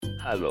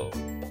Halo,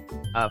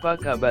 apa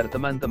kabar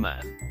teman-teman?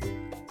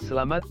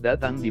 Selamat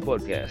datang di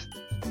podcast.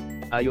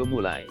 Ayo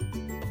mulai.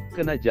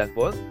 Kena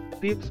jackpot,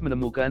 tips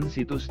menemukan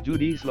situs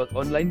judi slot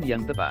online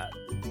yang tepat.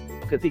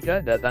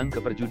 Ketika datang ke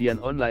perjudian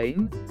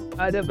online,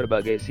 ada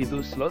berbagai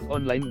situs slot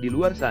online di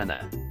luar sana.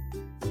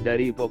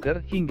 Dari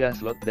poker hingga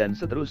slot dan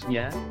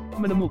seterusnya,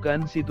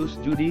 menemukan situs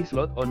judi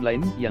slot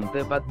online yang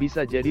tepat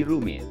bisa jadi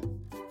rumit.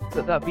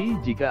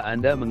 Tetapi jika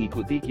Anda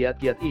mengikuti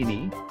kiat-kiat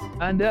ini,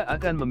 Anda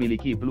akan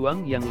memiliki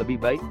peluang yang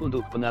lebih baik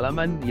untuk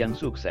pengalaman yang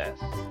sukses.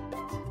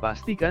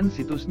 Pastikan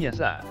situsnya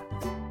sah.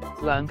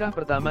 Langkah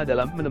pertama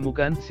dalam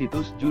menemukan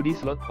situs judi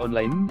slot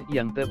online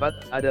yang tepat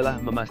adalah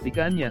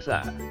memastikannya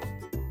sah.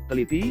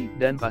 Teliti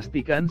dan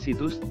pastikan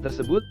situs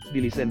tersebut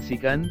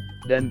dilisensikan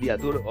dan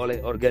diatur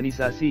oleh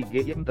organisasi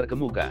game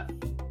terkemuka.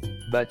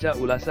 Baca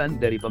ulasan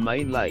dari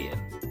pemain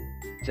lain.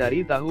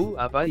 Cari tahu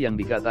apa yang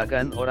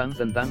dikatakan orang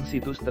tentang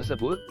situs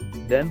tersebut,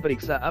 dan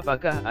periksa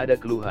apakah ada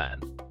keluhan.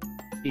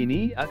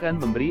 Ini akan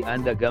memberi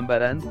Anda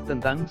gambaran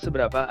tentang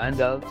seberapa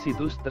andal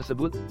situs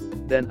tersebut,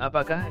 dan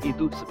apakah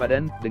itu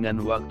sepadan dengan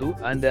waktu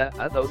Anda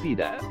atau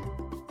tidak.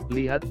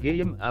 Lihat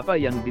game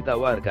apa yang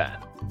ditawarkan.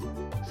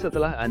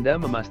 Setelah Anda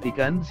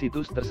memastikan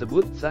situs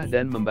tersebut sah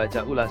dan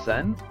membaca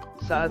ulasan,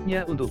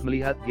 saatnya untuk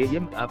melihat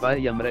game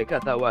apa yang mereka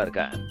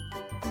tawarkan.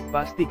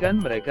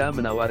 Pastikan mereka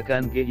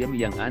menawarkan game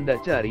yang Anda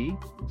cari,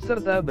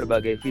 serta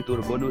berbagai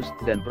fitur bonus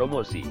dan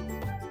promosi.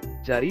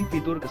 Cari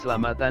fitur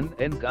keselamatan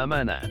dan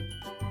keamanan.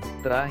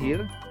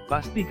 Terakhir,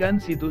 pastikan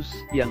situs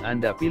yang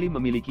Anda pilih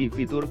memiliki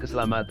fitur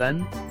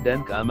keselamatan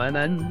dan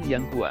keamanan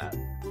yang kuat.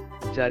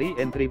 Cari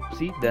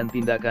enkripsi dan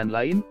tindakan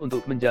lain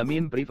untuk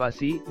menjamin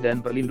privasi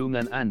dan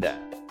perlindungan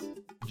Anda.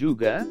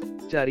 Juga,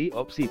 cari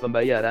opsi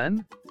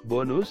pembayaran,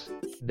 bonus,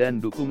 dan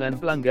dukungan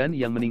pelanggan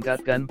yang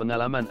meningkatkan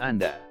pengalaman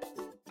Anda.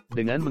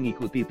 Dengan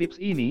mengikuti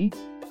tips ini,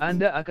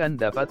 Anda akan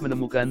dapat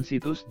menemukan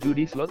situs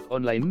judi slot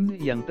online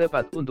yang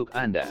tepat untuk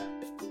Anda.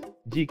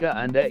 Jika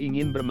Anda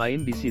ingin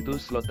bermain di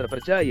situs slot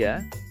terpercaya,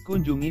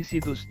 kunjungi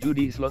situs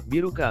judi slot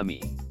biru kami.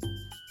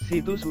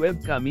 Situs web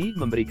kami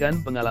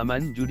memberikan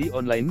pengalaman judi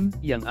online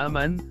yang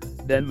aman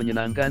dan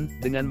menyenangkan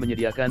dengan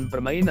menyediakan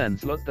permainan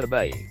slot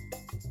terbaik.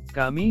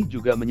 Kami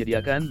juga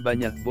menyediakan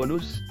banyak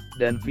bonus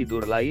dan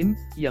fitur lain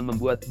yang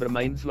membuat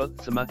bermain slot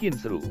semakin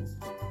seru.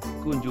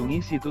 Kunjungi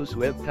situs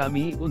web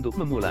kami untuk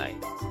memulai.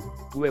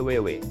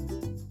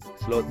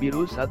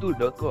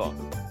 www.slotbiru1.com.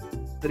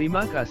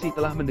 Terima kasih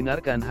telah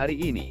mendengarkan hari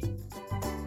ini.